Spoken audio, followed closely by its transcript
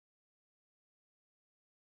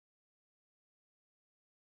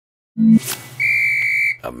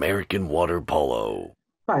American Water Polo.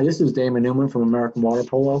 Hi, this is Damon Newman from American Water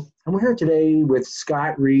Polo, and we're here today with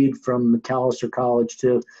Scott Reed from Macalester College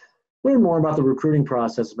to learn more about the recruiting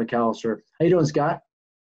process at Macalester. How you doing, Scott?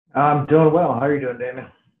 I'm doing well. How are you doing, Damon?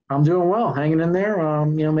 I'm doing well, hanging in there,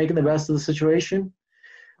 making the best of the situation.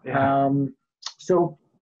 Yeah. So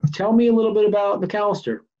tell me a little bit about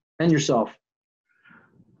Macalester and yourself.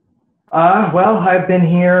 Well, I've been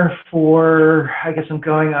here for, I guess I'm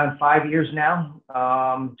going on 5 years now.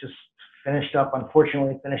 Just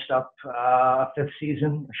unfortunately finished up fifth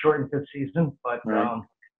season, a shortened fifth season, but Right.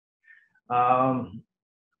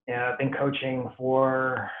 yeah, I've been coaching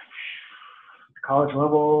for college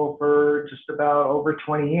level for just about over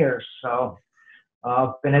 20 years. So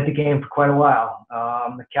I've been at the game for quite a while.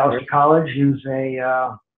 Macalester College is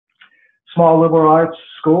a small liberal arts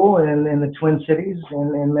school in the Twin Cities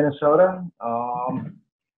in Minnesota.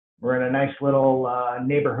 We're in a nice little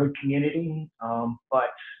neighborhood community,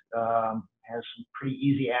 but has some pretty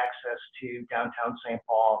easy access to downtown St.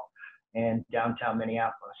 Paul and downtown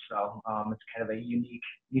Minneapolis. So it's kind of a unique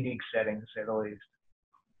setting, to say the least.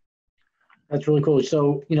 That's really cool.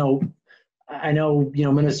 So, I know,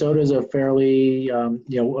 Minnesota is a fairly,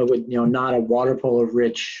 not a water polo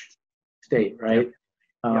rich state, right?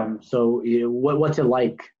 Yep. So, what's it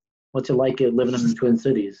like? What's it like living in the Twin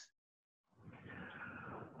Cities?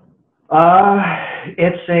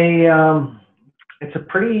 It's a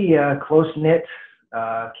pretty close knit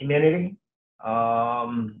community.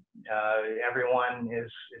 Everyone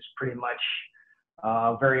is pretty much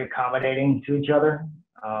very accommodating to each other.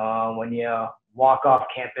 When you walk off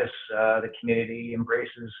campus, the community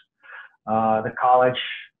embraces the college.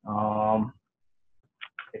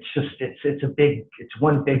 It's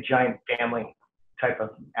one big giant family type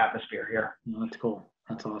of atmosphere here. That's cool.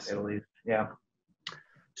 That's awesome. At least, yeah.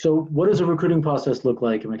 So what does the recruiting process look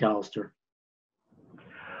like in Macalester?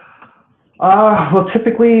 Well,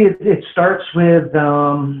 typically it starts with,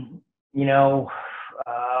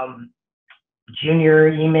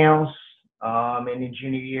 junior emails. In the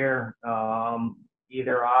junior year,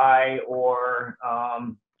 either I or a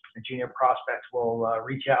junior prospect will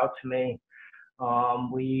reach out to me.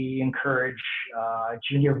 We encourage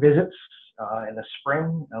junior visits in the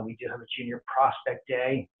spring. We do have a junior prospect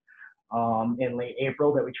day in late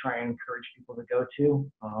April that we try and encourage people to go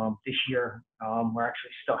to. This year, we're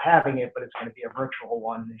actually still having it, but it's going to be a virtual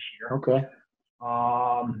one this year. Okay.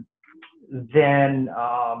 Then,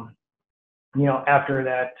 after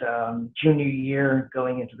that junior year,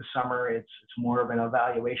 going into the summer, it's more of an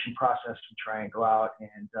evaluation process to try and go out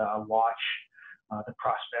and watch the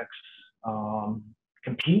prospects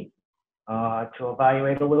compete to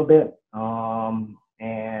evaluate a little bit. And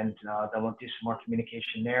then we'll do some more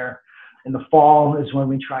communication there. In the fall is when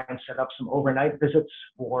we try and set up some overnight visits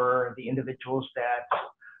for the individuals that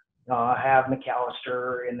have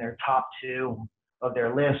Macalester in their top two of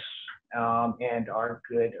their lists and are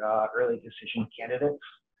good early decision candidates.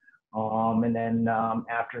 And then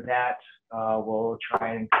after that, we'll try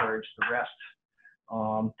and encourage the rest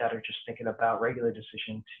that are just thinking about regular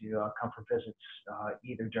decision to come for visits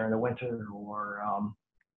either during the winter or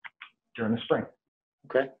during the spring.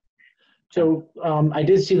 Okay. So I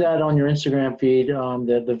did see that on your Instagram feed,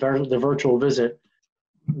 the virtual visit.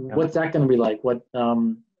 What's that going to be like? I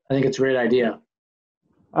think it's a great idea.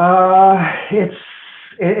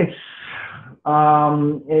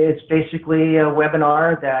 It's basically a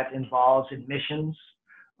webinar that involves admissions,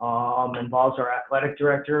 involves our athletic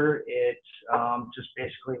director. It just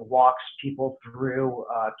basically walks people through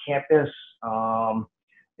campus.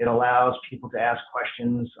 It allows people to ask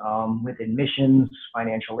questions with admissions,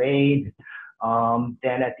 financial aid.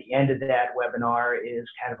 Then at the end of that webinar is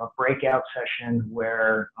kind of a breakout session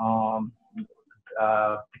where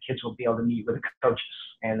the kids will be able to meet with the coaches,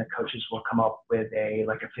 and the coaches will come up with a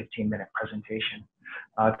 15-minute presentation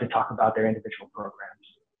to talk about their individual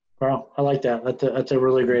programs. Wow, I like that. That's a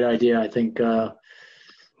really great idea. I think that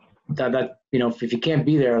if you can't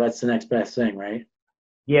be there, that's the next best thing, right?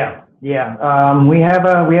 Yeah. We have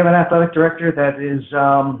an athletic director that is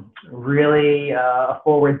really a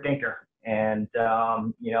forward thinker, and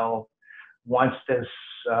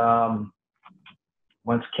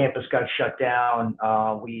once campus got shut down,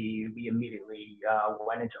 we immediately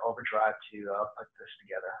went into overdrive to put this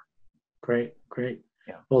together. Great.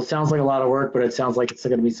 Yeah. Well, it sounds like a lot of work, but it sounds like it's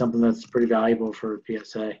going to be something that's pretty valuable for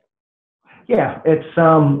PSA. Yeah, I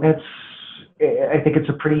think it's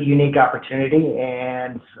a pretty unique opportunity,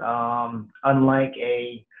 and unlike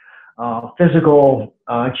a physical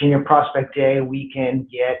junior prospect day, we can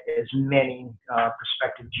get as many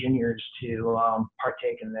prospective juniors to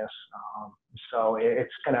partake in this. So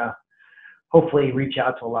it's gonna hopefully reach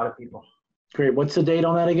out to a lot of people. Great. What's the date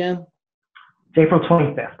on that again? It's April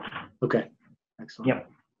 25th. Okay. Excellent. Yep.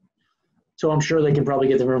 So I'm sure they can probably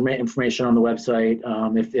get the information on the website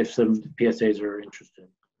if some PSAs are interested.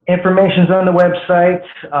 Information's on the website.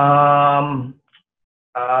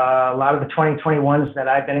 A lot of the 2021s that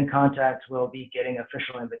I've been in contact will be getting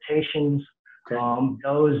official invitations. Okay.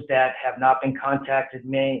 Those that have not contacted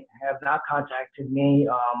me.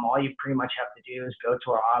 All you pretty much have to do is go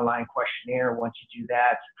to our online questionnaire. Once you do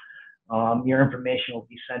that, your information will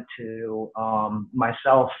be sent to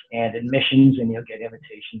myself and admissions, and you'll get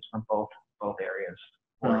invitations from both areas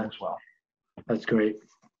as well. That's great.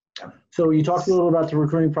 Yeah. So you talked a little about the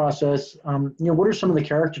recruiting process. What are some of the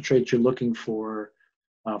character traits you're looking for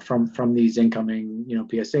from these incoming,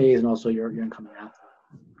 PSAs and also your incoming athletes?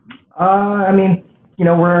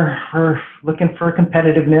 We're looking for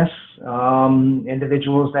competitiveness,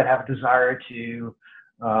 individuals that have a desire to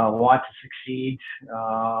want to succeed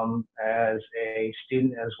as a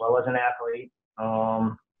student as well as an athlete.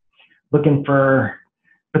 Looking for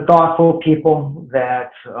thoughtful people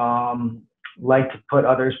that like to put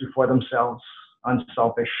others before themselves,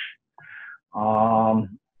 unselfish,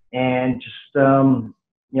 and just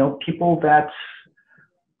people that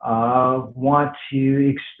want to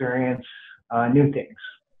experience new things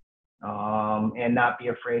and not be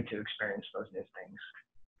afraid to experience those new things.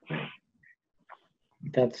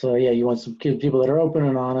 That's you want some people that are open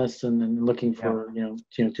and honest and looking for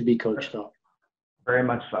to be coached up. Very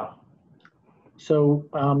much so. So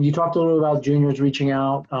you talked a little about juniors reaching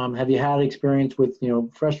out. Have you had experience with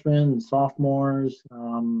freshmen and sophomores?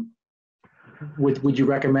 Would you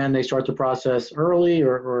recommend they start the process early,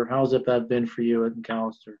 or how's that been for you at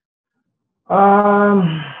Macalester?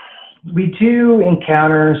 We do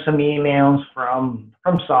encounter some emails from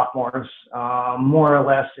sophomores. More or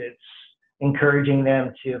less, it's encouraging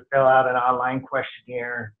them to fill out an online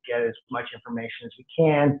questionnaire, get as much information as we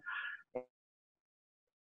can.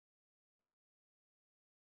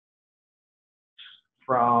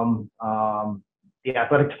 From the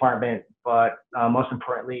athletic department, but most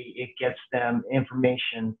importantly, it gets them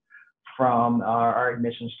information from our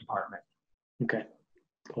admissions department. Okay,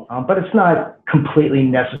 cool. But it's not completely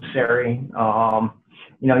necessary.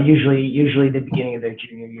 Usually the beginning of their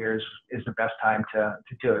junior years is the best time to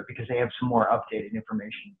do it because they have some more updated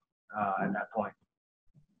information at that point.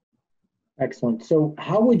 Excellent. So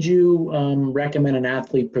how would you recommend an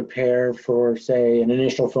athlete prepare for, say, an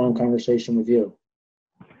initial phone conversation with you?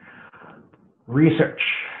 Research.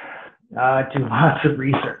 Do lots of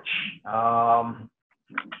research.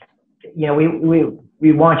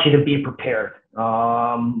 We want you to be prepared.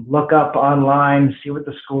 Look up online, see what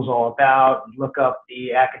the school's all about. Look up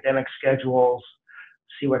the academic schedules,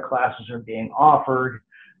 see what classes are being offered,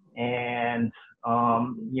 and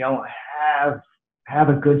have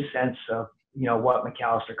a good sense of what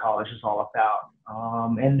Macalester College is all about.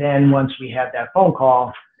 And then once we have that phone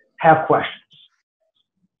call, have questions.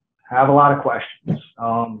 Have a lot of questions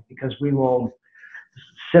because we will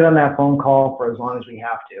sit on that phone call for as long as we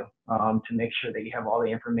have to make sure that you have all the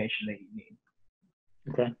information that you need.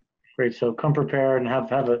 Okay, great. So come prepared and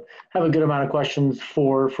have a good amount of questions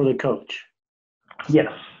for the coach. Yes,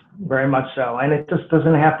 very much so. And it just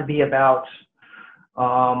doesn't have to be about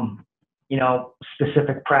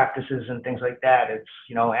specific practices and things like that. It's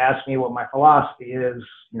ask me what my philosophy is.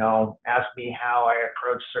 Ask me how I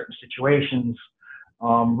approach certain situations.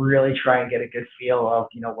 Really try and get a good feel of,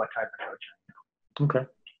 what type of coach I am. Okay,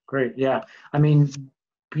 great. Yeah. I mean,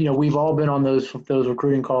 we've all been on those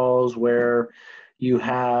recruiting calls where you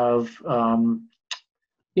have,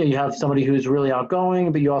 you have somebody who's really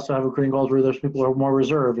outgoing, but you also have recruiting calls where those people are more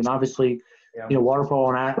reserved. And obviously, water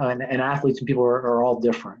polo and athletes and people are all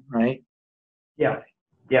different, right? Yeah,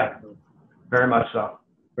 very much so.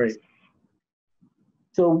 Great.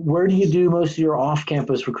 So where do you do most of your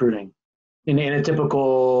off-campus recruiting? In a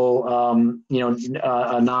typical, a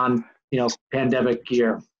non, pandemic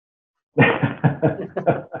year?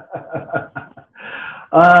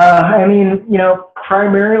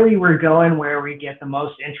 Primarily we're going where we get the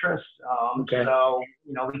most interest. Okay. So,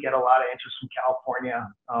 we get a lot of interest from California,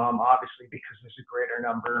 obviously because there's a greater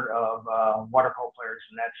number of water polo players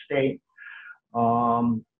in that state.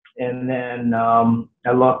 And then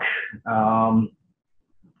I look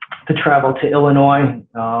to travel to Illinois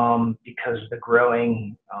because of the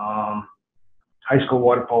growing high school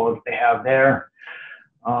water polo that they have there.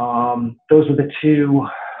 Those are the two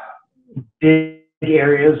big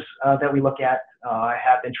areas that we look at. I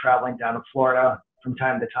have been traveling down to Florida from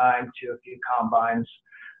time to time to a few combines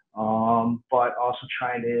but also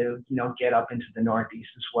trying to, get up into the Northeast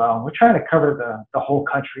as well. We're trying to cover the whole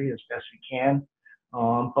country as best we can,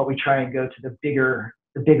 but we try and go to the bigger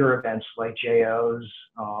events like JOs,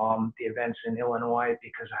 the events in Illinois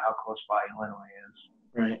because of how close by Illinois is.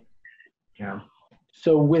 Right. Yeah.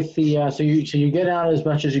 So with the so you get out as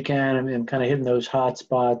much as you can and kind of hitting those hot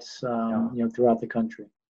spots, throughout the country.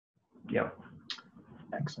 Yep.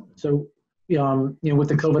 Excellent. So, with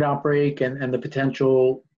the COVID outbreak and the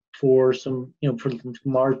potential for some, for some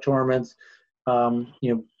large tournaments,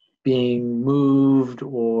 being moved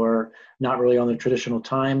or not really on the traditional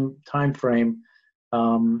time frame,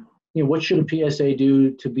 what should a PSA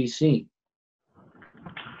do to be seen?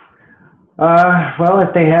 Well,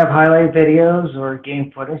 if they have highlight videos or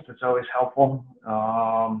game footage, that's always helpful.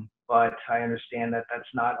 But I understand that that's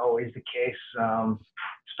not always the case,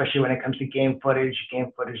 especially when it comes to game footage.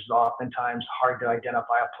 Game footage is oftentimes hard to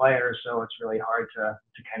identify a player, so it's really hard to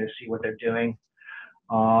kind of see what they're doing.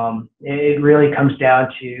 It really comes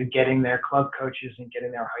down to getting their club coaches and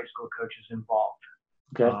getting their high school coaches involved.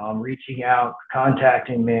 Okay. Reaching out,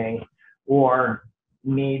 contacting me, or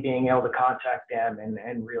me being able to contact them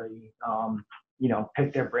and really,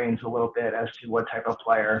 pick their brains a little bit as to what type of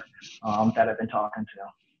player that I've been talking to.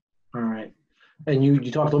 All right. And you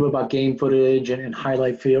talked a little bit about game footage and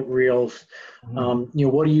highlight reels. Mm-hmm.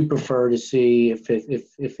 What do you prefer to see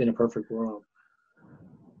if in a perfect world?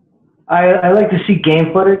 I like to see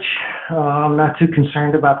game footage. I'm not too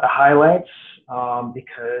concerned about the highlights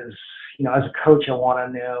because, as a coach, I want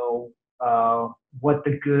to know what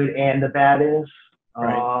the good and the bad is.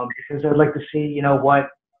 Right. Because I'd like to see,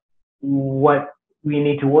 what we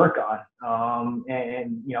need to work on,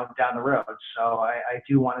 and down the road. So I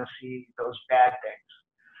do want to see those bad things.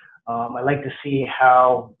 I like to see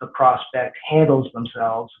how the prospect handles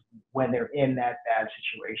themselves when they're in that bad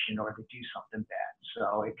situation or they do something bad.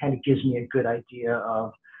 So it kind of gives me a good idea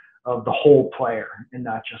of the whole player and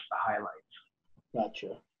not just the highlights.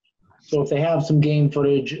 Gotcha. So if they have some game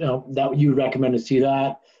footage that you recommend to see,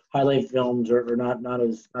 that highlight films are not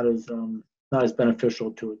as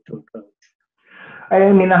beneficial to a coach.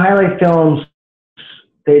 I mean, the highlight films,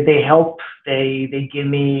 they help. They give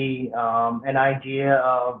me an idea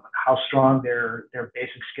of how strong their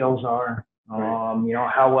basic skills are.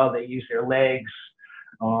 Right. How well they use their legs,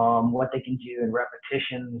 what they can do in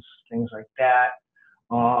repetitions, things like that.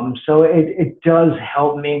 So it does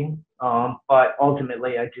help me, but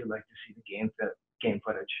ultimately I do like to see the game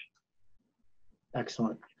footage.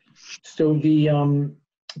 Excellent. So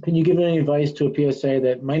can you give any advice to a PSA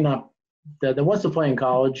that wants to play in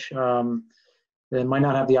college, that might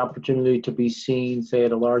not have the opportunity to be seen, say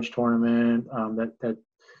at a large tournament,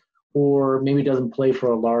 or maybe doesn't play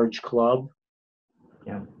for a large club?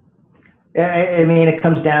 Yeah. I mean, it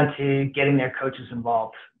comes down to getting their coaches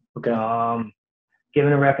involved. Okay.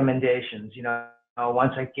 Giving them recommendations.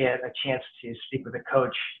 Once I get a chance to speak with a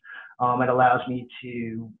coach, it allows me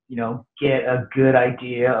to, get a good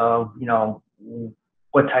idea of,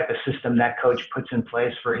 what type of system that coach puts in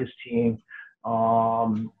place for his team.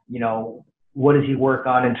 What does he work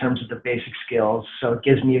on in terms of the basic skills? So it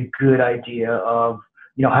gives me a good idea of,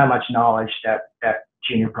 how much knowledge that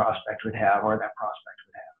junior prospect would have or that prospect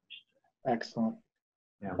would have. Excellent.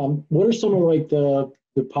 Yeah. What are some of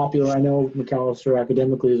the popular? I know Macalester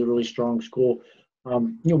academically is a really strong school.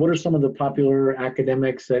 What are some of the popular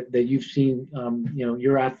academics that you've seen?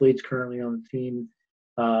 Your athletes currently on the team,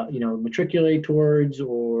 matriculate towards,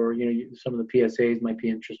 or some of the PSAs might be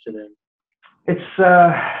interested in. It's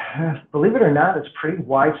believe it or not, it's pretty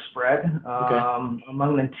widespread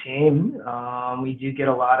among the team. We do get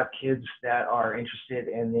a lot of kids that are interested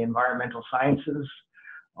in the environmental sciences.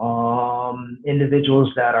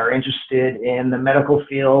 Individuals that are interested in the medical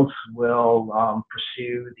fields will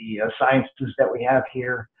pursue the sciences that we have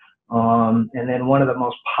here. And then one of the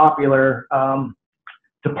most popular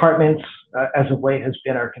departments as of late has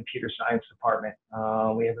been our computer science department.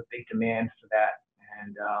 We have a big demand for that.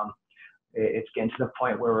 And it's getting to the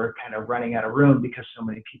point where we're kind of running out of room because so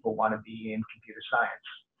many people want to be in computer science.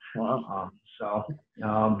 Wow.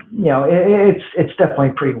 It's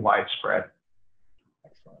definitely pretty widespread.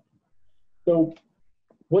 So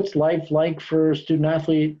what's life like for a student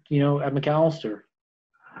athlete, at Macalester?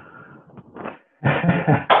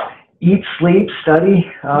 Eat, sleep, study.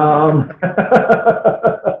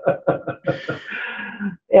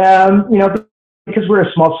 Because we're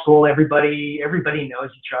a small school, everybody knows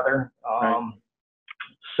each other. Right.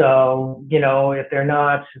 So, if they're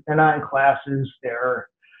not in classes, they're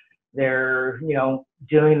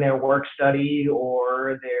doing their work study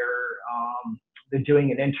or they're they're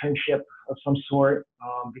doing an internship of some sort.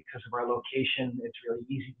 Because of our location, it's really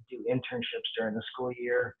easy to do internships during the school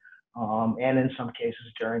year, and in some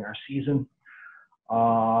cases during our season.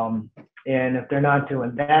 And if they're not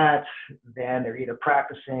doing that, then they're either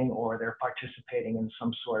practicing or they're participating in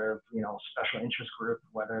some sort of, special interest group,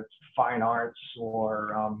 whether it's fine arts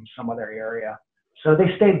or some other area. So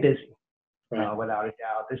they stay busy, without a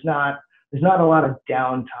doubt. There's not a lot of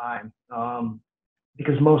downtime,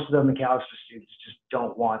 because most of the Macalester students just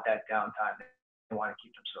don't want that downtime. They want to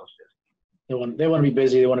keep themselves busy. They want to be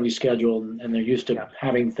busy. They want to be scheduled, and they're used to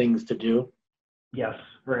having things to do. Yes,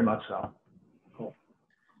 very much so. Cool.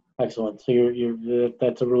 Excellent. So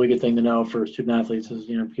that's a really good thing to know for student athletes is,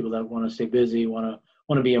 people that want to stay busy, want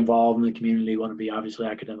to be involved in the community, want to be obviously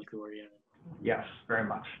academically oriented. Yes, very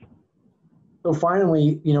much. So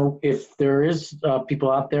finally, if there is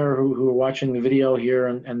people out there who are watching the video here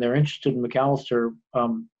and they're interested in Macalester,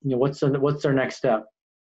 what's their next step?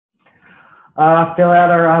 Fill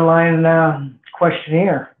out our online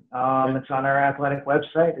questionnaire. It's on our athletic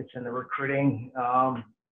website. It's in the recruiting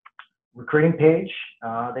page.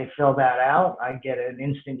 They fill that out. I get an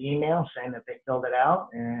instant email saying that they filled it out,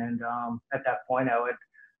 and at that point,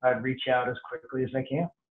 I'd reach out as quickly as I can.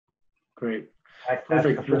 Great.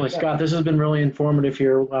 Perfect. Well, Scott, this has been really informative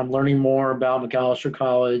here. I'm learning more about Macalester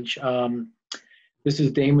College. This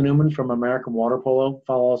is Damon Newman from American Water Polo.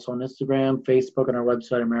 Follow us on Instagram, Facebook, and our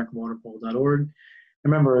website, AmericanWaterPolo.org.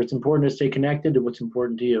 Remember, it's important to stay connected to what's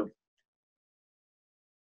important to you.